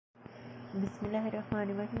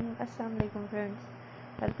Bismillahirrahmanirrahim. Assalamu alaikum friends.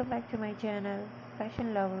 Welcome back to my channel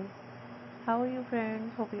Fashion Lovers. How are you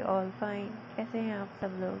friends? Hope you all fine. कैसे हैं आप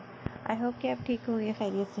सब लोग? I hope कि आप ठीक होंगे,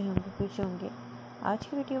 खैरियत से होंगे, खुश होंगे। आज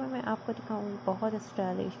की वीडियो में मैं आपको दिखाऊंगी बहुत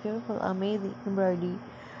stylish, beautiful, amazing embroidery,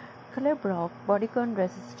 color block, bodycon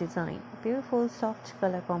dresses design, beautiful soft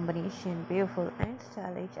color combination, beautiful and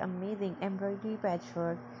stylish, amazing embroidery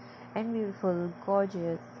patchwork, and beautiful,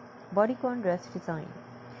 gorgeous bodycon dress design.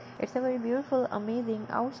 It's a very beautiful, amazing,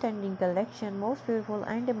 outstanding collection, most beautiful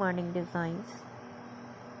and demanding designs.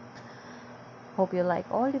 Hope you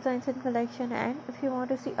like all designs in collection, and if you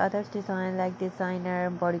want to see others design like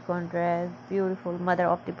designer, bodycon dress, beautiful mother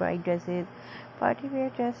of the bride dresses, party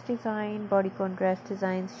wear dress design, bodycon dress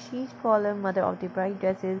designs, sheet column mother of the bride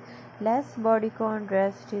dresses, less bodycon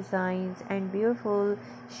dress designs, and beautiful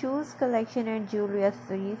shoes collection and jewelry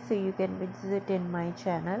accessories, so you can visit in my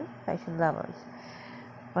channel Fashion Lovers.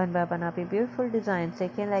 One by one, be beautiful designs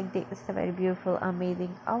taken like this. It's a very beautiful,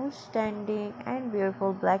 amazing, outstanding, and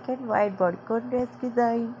beautiful black and white bodycon dress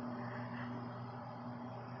design.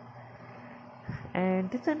 And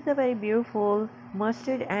this one is a very beautiful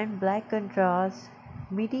mustard and black contrast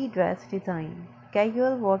midi dress design.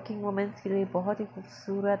 Casual working women के लिए बहुत ही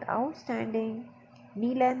खूबसूरत, outstanding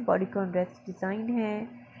knee length bodycon dress design है.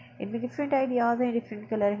 इनमें different ideas हैं, different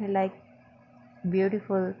color हैं, like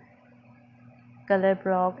beautiful colour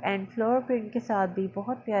block and floor print के साथ भी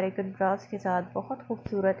बहुत प्यारे कंट्रास्ट के साथ बहुत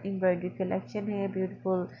खूबसूरत एम्ब्रॉयडरी कलेक्शन है,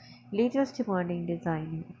 ब्यूटीफुल लेटेस्ट डिमांडिंग डिज़ाइन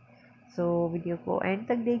है. सो वीडियो को एंड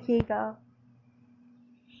तक देखिएगा.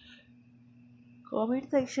 कमेंट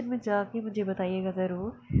सेक्शन में जाके मुझे बताइएगा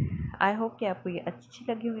ज़रूर. आई होप कि आपको ये अच्छी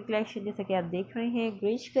लगी होगी कलेक्शन. जैसा कि आप देख रहे हैं,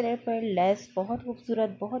 ग्रीश कलर पर लेस बहुत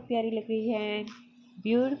खूबसूरत, बहुत प्यारी लग रही है.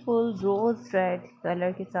 ब्यूटीफुल रोज़ रेड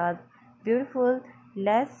कलर के साथ ब्यूटीफुल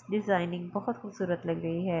लेस डिज़ाइनिंग बहुत खूबसूरत लग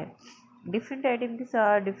रही है. डिफरेंट आइटम के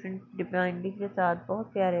साथ, डिफरेंट डिज़ाइनिंग के साथ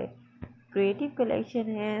बहुत प्यारे क्रिएटिव कलेक्शन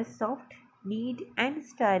है. Soft, neat and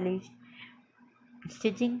stylish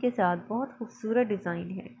stitching के साथ बहुत खूबसूरत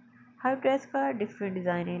डिज़ाइन है. हर ड्रेस का डिफरेंट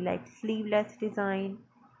डिज़ाइन है, लाइक स्लीवलेस डिज़ाइन,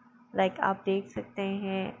 लाइक आप देख सकते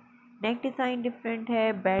हैं. नेक डिज़ाइन डिफरेंट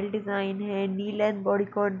है, बेल्ट डिज़ाइन है, नी लेंथ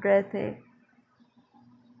बॉडीकॉन ड्रेस है.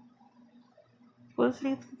 फुल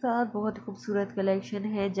स्लीव्स के साथ बहुत खूबसूरत कलेक्शन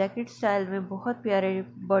है. जैकेट स्टाइल में बहुत प्यारे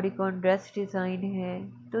बॉडीकॉन ड्रेस डिज़ाइन है.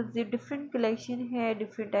 तो ये डिफरेंट कलेक्शन है,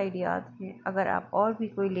 डिफरेंट आइडियाज़ हैं. अगर आप और भी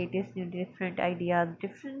कोई latest new different ideas,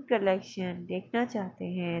 different collection देखना चाहते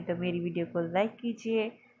हैं तो मेरी वीडियो को लाइक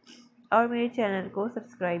कीजिए और मेरे चैनल को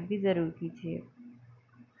सब्सक्राइब भी ज़रूर कीजिए.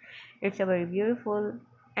 It's a very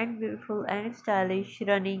beautiful and stylish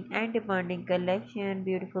running and demanding collection,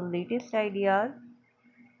 beautiful latest ideas.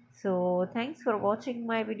 So thanks for watching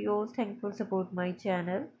my videos. Thanks for support my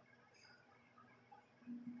channel.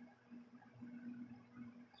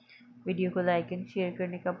 Video को लाइक एंड शेयर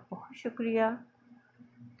करने का बहुत शुक्रिया.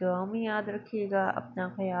 दुआ में याद रखिएगा, अपना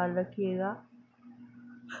ख्याल रखिएगा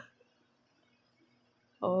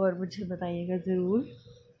और मुझे बताइएगा ज़रूर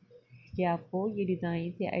कि आपको ये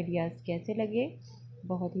डिज़ाइन से आइडियाज़ कैसे लगे.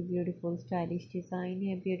 बहुत ही ब्यूटीफुल स्टाइलिश डिज़ाइन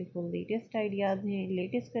है, ब्यूटीफुल लेटेस्ट आइडियाज़ हैं,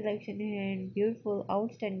 लेटेस्ट कलेक्शन है, and beautiful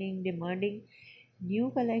outstanding demanding new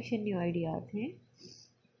collection, new ideas हैं.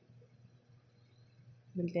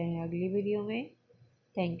 मिलते हैं अगली वीडियो में.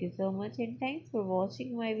 Thank you so much and thanks for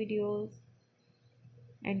watching my videos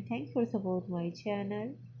and thanks for support my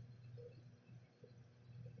channel.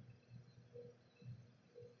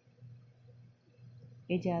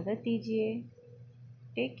 इजाज़त दीजिए.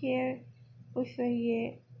 टेक केयर, खुश रहिए.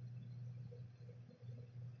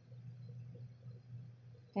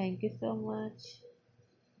 Thank you so much.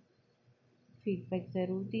 Feedback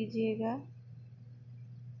ज़रूर दीजिएगा.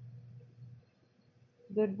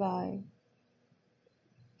 Good bye.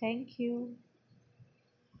 Thank you.